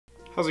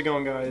How's it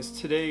going, guys?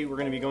 Today we're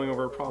going to be going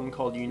over a problem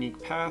called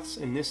unique paths,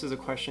 and this is a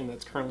question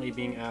that's currently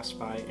being asked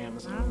by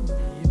Amazon.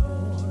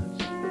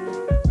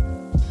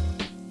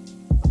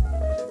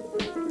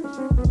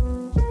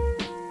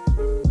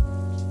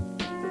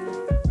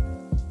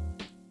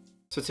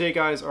 So today,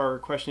 guys, our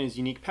question is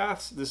unique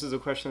paths. This is a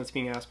question that's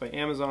being asked by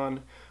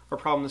Amazon. Our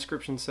problem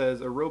description says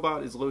a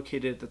robot is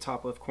located at the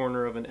top left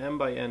corner of an M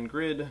by N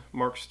grid.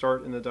 Mark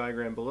start in the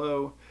diagram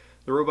below.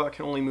 The robot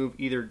can only move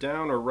either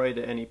down or right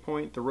at any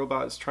point. The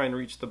robot is trying to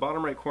reach the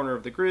bottom right corner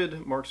of the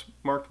grid,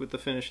 marked with the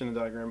finish in the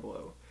diagram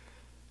below.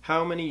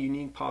 How many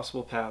unique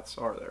possible paths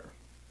are there?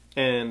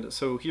 And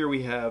so here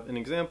we have an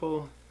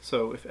example.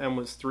 So if M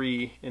was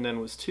 3 and N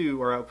was 2,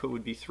 our output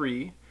would be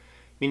 3,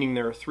 meaning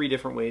there are 3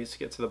 different ways to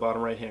get to the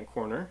bottom right-hand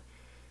corner.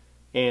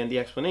 And the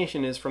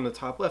explanation is from the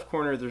top left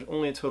corner, there's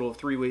only a total of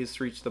 3 ways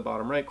to reach the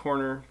bottom right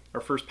corner.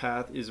 Our first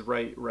path is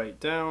right, right,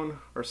 down.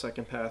 Our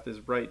second path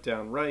is right,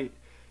 down, right.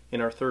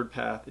 And our third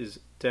path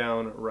is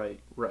down, right,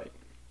 right.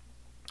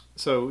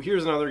 So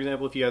here's another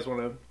example if you guys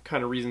want to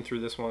kind of reason through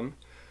this one.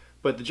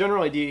 But the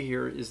general idea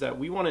here is that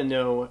we want to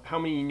know how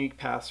many unique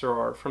paths there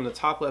are from the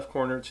top left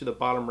corner to the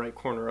bottom right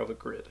corner of a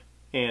grid.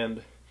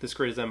 And this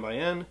grid is M by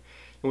N. And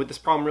what this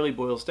problem really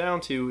boils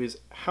down to is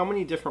how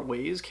many different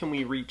ways can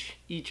we reach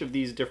each of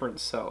these different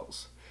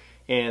cells.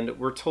 And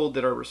we're told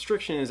that our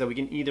restriction is that we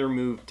can either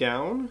move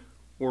down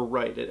or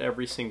right at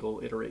every single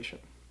iteration.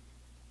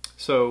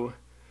 So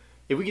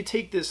if we could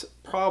take this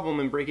problem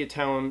and break it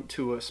down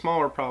to a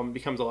smaller problem, it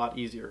becomes a lot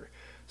easier.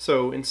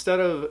 So instead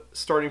of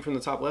starting from the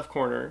top left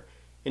corner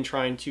and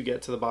trying to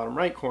get to the bottom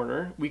right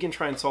corner, we can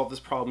try and solve this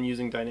problem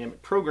using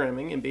dynamic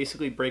programming and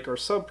basically break our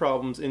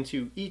subproblems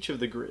into each of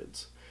the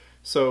grids.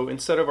 So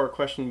instead of our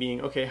question being,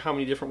 okay, how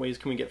many different ways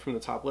can we get from the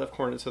top left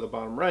corner to the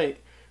bottom right,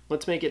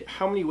 let's make it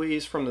how many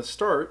ways from the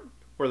start,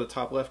 or the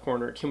top left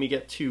corner, can we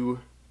get to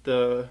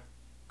the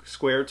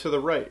square to the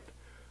right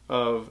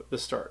of the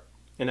start?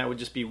 And that would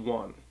just be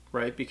 1.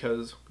 Right?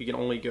 Because we can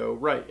only go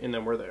right and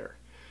then we're there.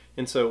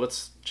 And so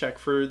let's check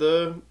for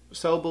the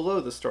cell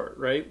below the start,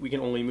 right? We can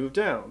only move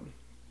down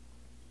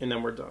and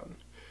then we're done.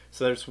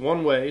 So there's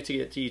one way to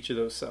get to each of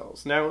those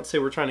cells. Now let's say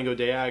we're trying to go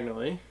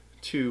diagonally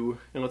to,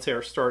 and let's say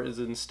our start is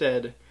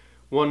instead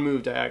 1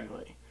 move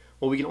diagonally.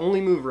 Well, we can only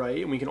move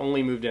right and we can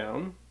only move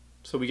down.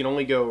 So we can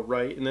only go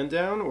right and then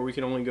down, or we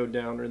can only go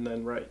down and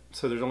then right.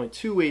 So there's only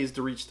 2 ways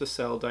to reach the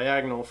cell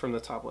diagonal from the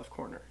top left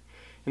corner.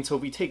 And so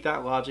if we take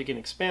that logic and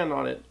expand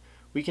on it,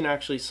 we can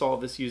actually solve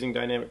this using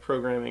dynamic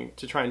programming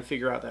to try and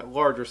figure out that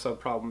larger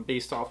subproblem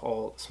based off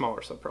all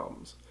smaller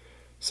subproblems.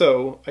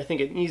 So I think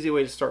an easy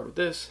way to start with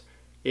this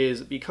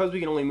is because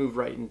we can only move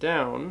right and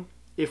down,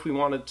 if we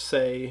want to,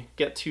 say,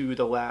 get to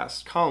the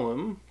last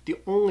column, the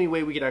only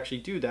way we could actually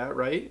do that,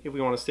 right, if we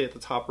want to stay at the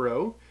top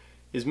row,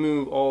 is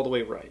move all the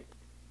way right.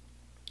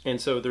 And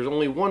so there's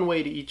only one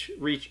way to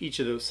reach each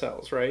of those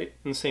cells, right?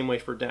 And the same way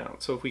for down.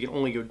 So if we can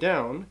only go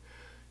down,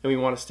 and we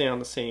want to stay on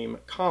the same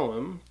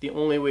column, the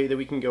only way that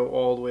we can go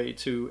all the way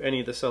to any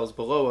of the cells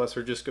below us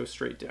or just go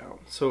straight down.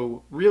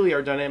 So really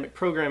our dynamic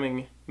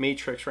programming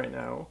matrix right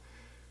now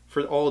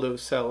for all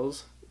those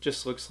cells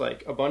just looks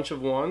like a bunch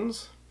of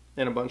 1s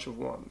and a bunch of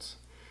 1s.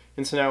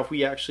 And so now if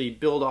we actually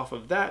build off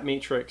of that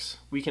matrix,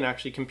 we can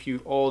actually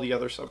compute all the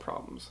other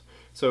subproblems.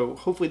 So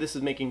hopefully this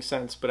is making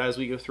sense, but as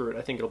we go through it,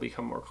 I think it'll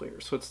become more clear.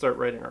 So let's start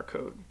writing our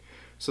code.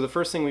 So the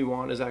first thing we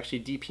want is actually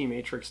dp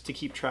matrix to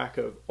keep track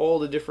of all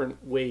the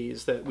different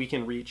ways that we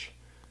can reach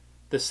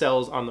the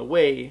cells on the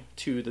way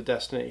to the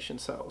destination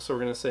cell. So we're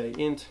going to say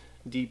int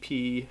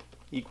dp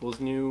equals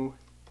new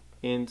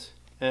int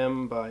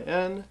m by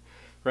n,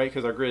 right?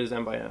 Because our grid is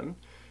m by n.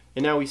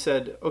 And now we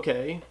said,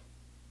 okay,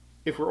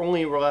 if we're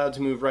only allowed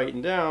to move right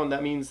and down,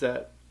 that means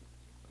that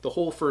the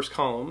whole first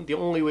column, the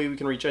only way we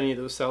can reach any of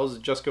those cells is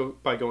just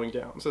by going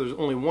down. So there's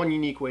only one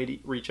unique way to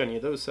reach any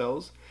of those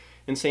cells.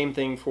 And same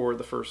thing for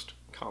the first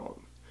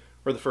column,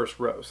 or the first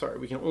row, sorry.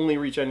 We can only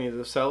reach any of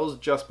the cells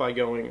just by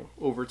going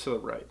over to the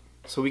right.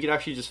 So we could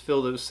actually just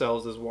fill those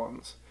cells as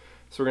 1s.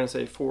 So we're going to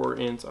say for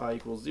int I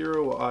equals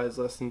 0, while I is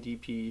less than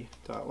dp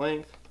dot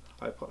length,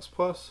 I plus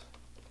plus.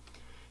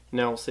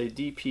 Now we'll say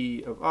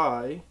dp of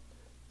I,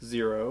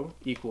 0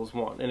 equals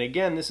 1. And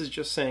again, this is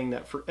just saying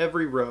that for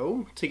every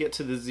row, to get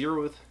to the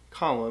 0th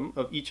column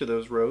of each of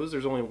those rows,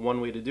 there's only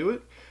one way to do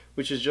it,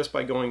 which is just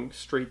by going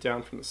straight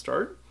down from the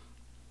start.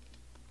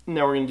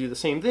 Now we're going to do the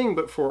same thing,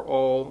 but for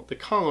all the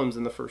columns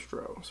in the first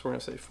row. So we're going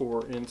to say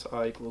for int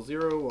I equals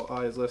 0, while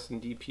I is less than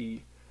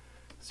dp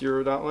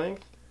 0 dot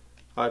length,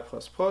 I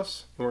plus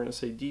plus, and we're going to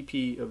say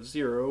dp of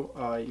 0,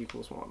 I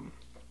equals 1.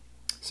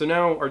 So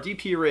now our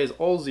dp array is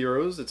all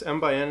zeros. It's m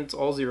by n, it's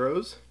all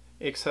zeros,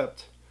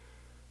 except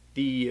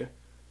the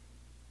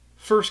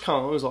first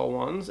column is all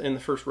 1s, and the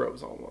first row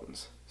is all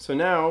 1s. So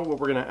now what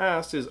we're going to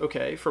ask is,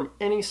 okay, from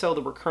any cell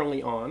that we're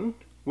currently on,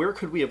 where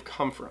could we have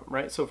come from,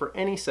 right? So for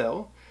any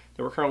cell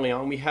that we're currently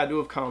on, we had to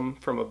have come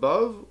from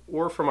above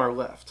or from our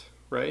left,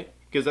 right?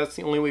 Because that's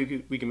the only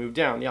way we can move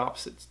down. The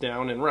opposite's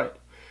down and right.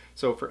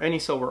 So for any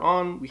cell we're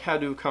on, we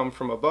had to have come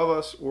from above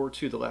us or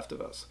to the left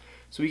of us.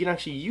 So we can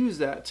actually use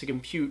that to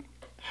compute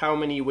how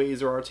many ways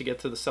there are to get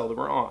to the cell that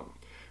we're on,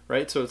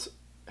 right? So it's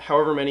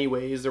however many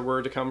ways there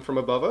were to come from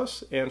above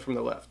us and from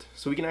the left.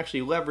 So we can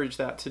actually leverage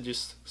that to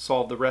just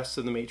solve the rest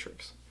of the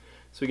matrix.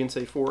 So we can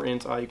say for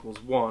int I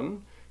equals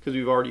 1, because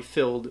we've already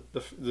filled the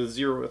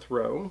 0th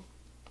row.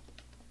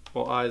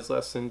 Well, I is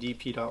less than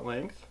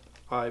dp.length,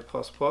 I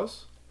plus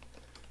plus.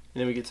 And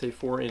then we could say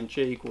for int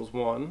j equals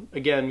 1,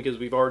 again, because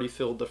we've already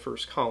filled the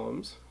first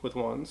columns with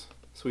 1s,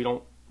 so we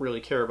don't really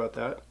care about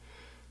that.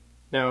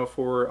 Now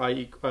for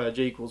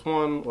j equals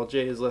 1, well,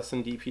 j is less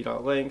than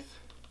dp.length,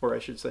 or I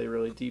should say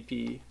really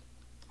dp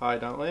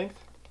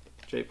I.length,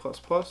 j plus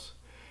plus.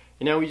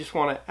 And now we just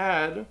want to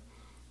add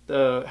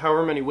the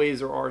however many ways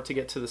there are to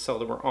get to the cell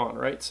that we're on,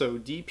 right? So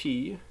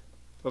dp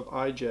of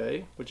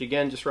ij, which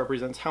again just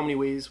represents how many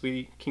ways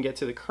we can get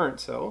to the current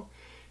cell,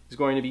 is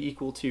going to be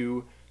equal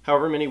to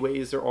however many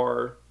ways there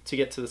are to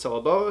get to the cell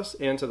above us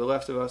and to the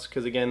left of us,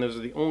 because again, those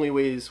are the only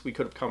ways we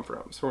could have come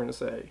from. So we're going to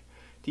say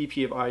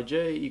dp of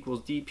ij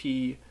equals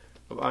dp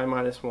of I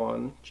minus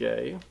 1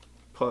 j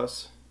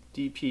plus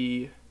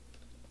dp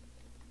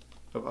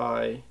of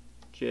I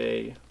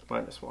j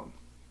minus 1.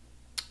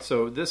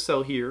 So this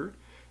cell here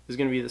is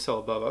going to be the cell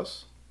above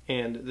us,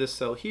 and this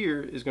cell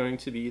here is going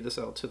to be the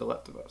cell to the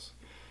left of us.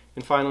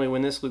 And finally,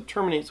 when this loop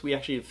terminates, we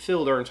actually have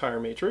filled our entire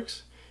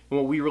matrix. And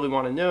what we really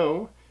want to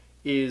know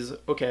is,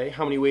 okay,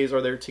 how many ways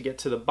are there to get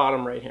to the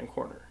bottom right-hand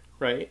corner,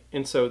 right?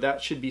 And so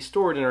that should be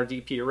stored in our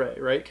DP array,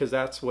 right? Because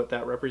that's what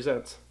that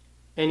represents.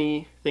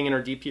 Anything in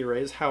our DP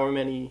array is how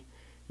many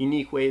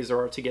unique ways there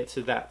are to get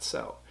to that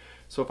cell.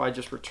 So if I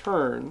just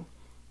return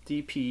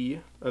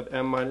dp of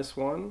m minus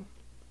 1,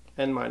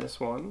 n minus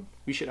 1,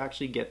 we should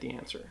actually get the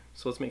answer.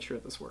 So let's make sure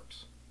that this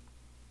works.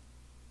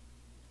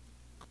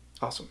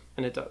 Awesome,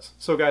 and it does.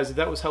 So guys, if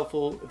that was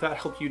helpful, if that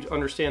helped you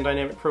understand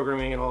dynamic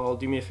programming at all,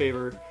 do me a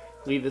favor,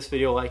 leave this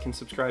video a like and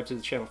subscribe to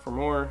the channel for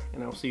more,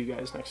 and I'll see you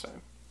guys next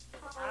time.